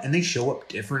ownership on, and they show up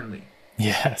differently.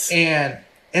 Yes. And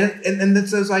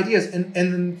it's those ideas.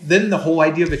 And then the whole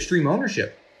idea of extreme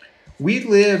ownership. We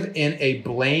live in a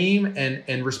blame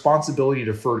and responsibility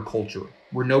deferred culture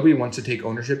where nobody wants to take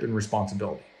ownership and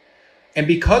responsibility. And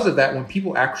because of that, when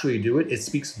people actually do it, it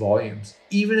speaks volumes,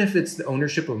 even if it's the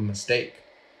ownership of a mistake.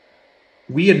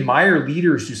 We admire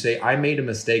leaders who say, I made a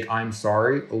mistake, I'm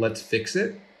sorry, let's fix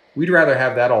it. We'd rather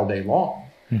have that all day long.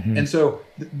 Mm-hmm. And so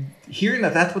hearing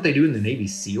that that's what they do in the Navy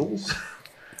SEALs,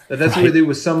 that's what they do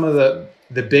with some of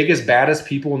the biggest, baddest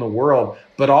people in the world,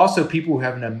 but also people who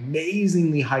have an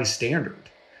amazingly high standard.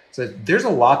 So there's a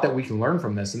lot that we can learn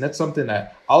from this. And that's something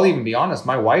that I'll even be honest.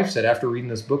 My wife said after reading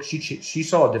this book, she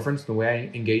saw a difference in the way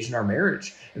I engaged in our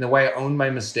marriage and the way I owned my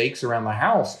mistakes around the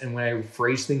house. And when I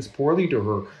phrased things poorly to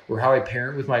her or how I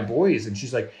parent with my boys. And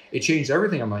she's like, it changed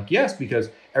everything. I'm like, yes, because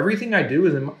everything I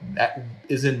do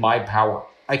is in my power.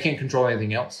 I can't control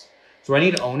anything else. So I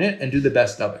need to own it and do the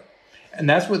best of it. And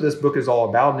that's what this book is all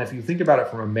about. And if you think about it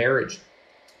from a marriage,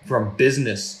 from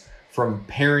business, from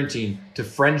parenting to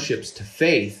friendships to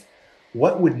faith,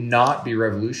 what would not be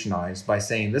revolutionized by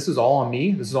saying, this is all on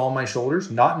me, this is all on my shoulders,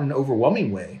 not in an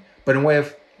overwhelming way, but in a way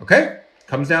of, okay, it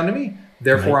comes down to me.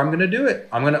 Therefore, I'm going to do it.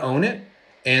 I'm going to own it.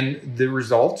 And the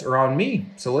results are on me.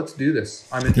 So let's do this.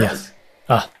 I'm in charge. Yes.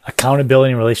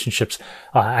 Accountability and relationships.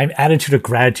 I'm attitude of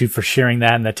gratitude for sharing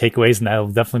that and the takeaways, and that'll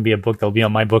definitely be a book that'll be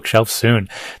on my bookshelf soon.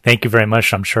 Thank you very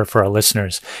much, I'm sure, for our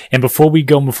listeners. And before we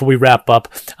wrap up,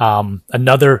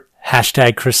 another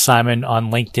hashtag Chris Simon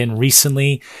on LinkedIn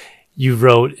recently, you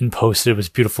wrote and posted, it was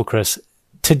beautiful, Chris.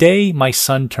 Today, my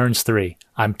son turns 3.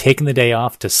 I'm taking the day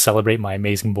off to celebrate my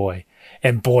amazing boy.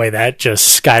 And boy, that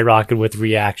just skyrocketed with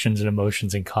reactions and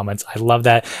emotions and comments. I love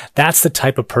that. That's the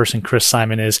type of person Chris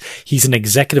Simon is. He's an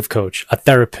executive coach, a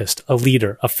therapist, a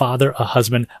leader, a father, a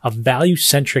husband, a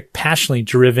value-centric, passionately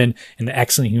driven, and an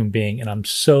excellent human being. And I'm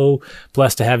so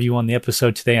blessed to have you on the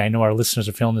episode today. I know our listeners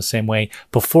are feeling the same way.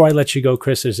 Before I let you go,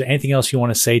 Chris, is there anything else you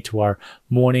want to say to our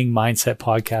Morning Mindset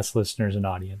podcast listeners and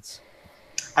audience?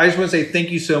 I just want to say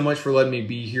thank you so much for letting me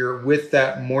be here with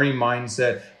that morning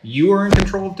mindset. You are in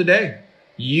control of today.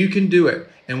 You can do it.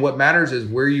 And what matters is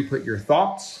where you put your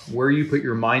thoughts, where you put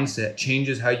your mindset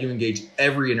changes how you engage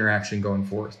every interaction going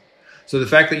forth. So the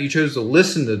fact that you chose to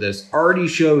listen to this already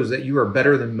shows that you are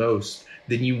better than most,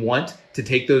 then you want to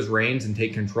take those reins and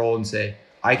take control and say,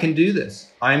 I can do this.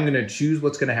 I'm going to choose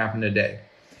what's going to happen today.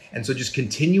 And so just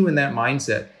continue in that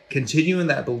mindset, continue in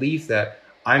that belief that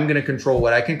I'm going to control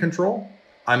what I can control.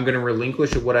 I'm going to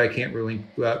relinquish what I can't really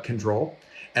control,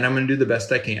 and I'm going to do the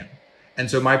best I can. And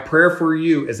so my prayer for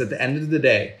you is at the end of the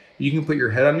day, you can put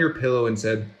your head on your pillow and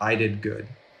said, I did good.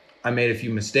 I made a few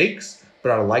mistakes,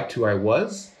 but I liked who I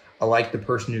was. I liked the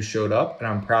person who showed up, and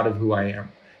I'm proud of who I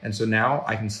am. And so now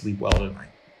I can sleep well tonight.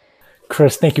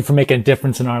 Chris, thank you for making a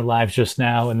difference in our lives just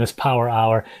now in this power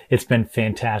hour. It's been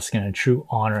fantastic and a true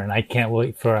honor, and I can't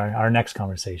wait for our next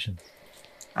conversation.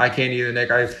 I can't either,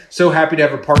 Nick. I'm so happy to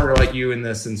have a partner like you in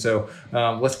this. And so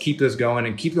let's keep this going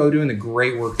and keep doing the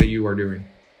great work that you are doing.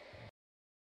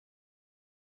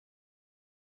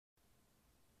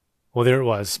 Well, there it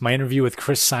was, my interview with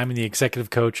Chris Simon, the executive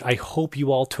coach. I hope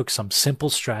you all took some simple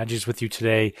strategies with you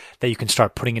today that you can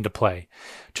start putting into play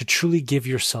to truly give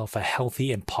yourself a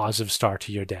healthy and positive start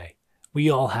to your day. We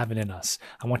all have it in us.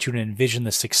 I want you to envision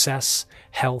the success,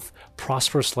 health,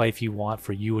 prosperous life you want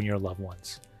for you and your loved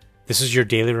ones. This is your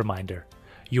daily reminder.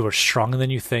 You are stronger than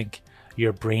you think.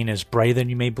 Your brain is brighter than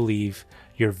you may believe.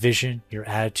 Your vision, your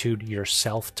attitude, your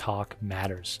self-talk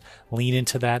matters. Lean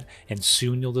into that, and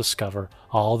soon you'll discover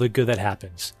all the good that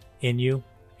happens in you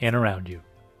and around you.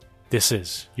 This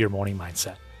is your Morning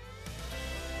Mindset.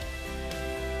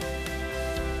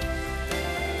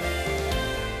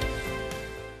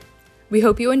 We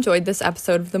hope you enjoyed this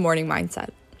episode of The Morning Mindset.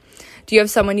 Do you have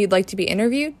someone you'd like to be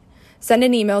interviewed? Send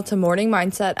an email to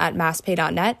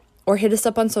morningmindset@masspay.net or hit us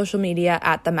up on social media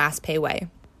at The MassPay Way.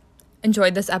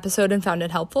 Enjoyed this episode and found it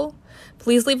helpful?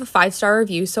 Please leave a 5-star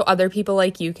review so other people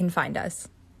like you can find us.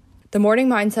 The Morning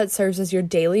Mindset serves as your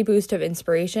daily boost of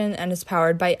inspiration and is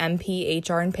powered by MP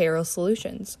HR and Payroll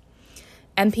Solutions.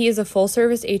 MP is a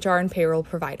full-service HR and payroll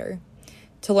provider.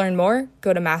 To learn more,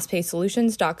 go to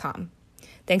masspaysolutions.com.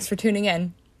 Thanks for tuning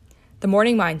in. The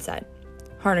Morning Mindset.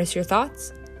 Harness your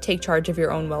thoughts, take charge of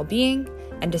your own well-being,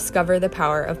 and discover the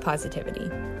power of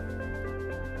positivity.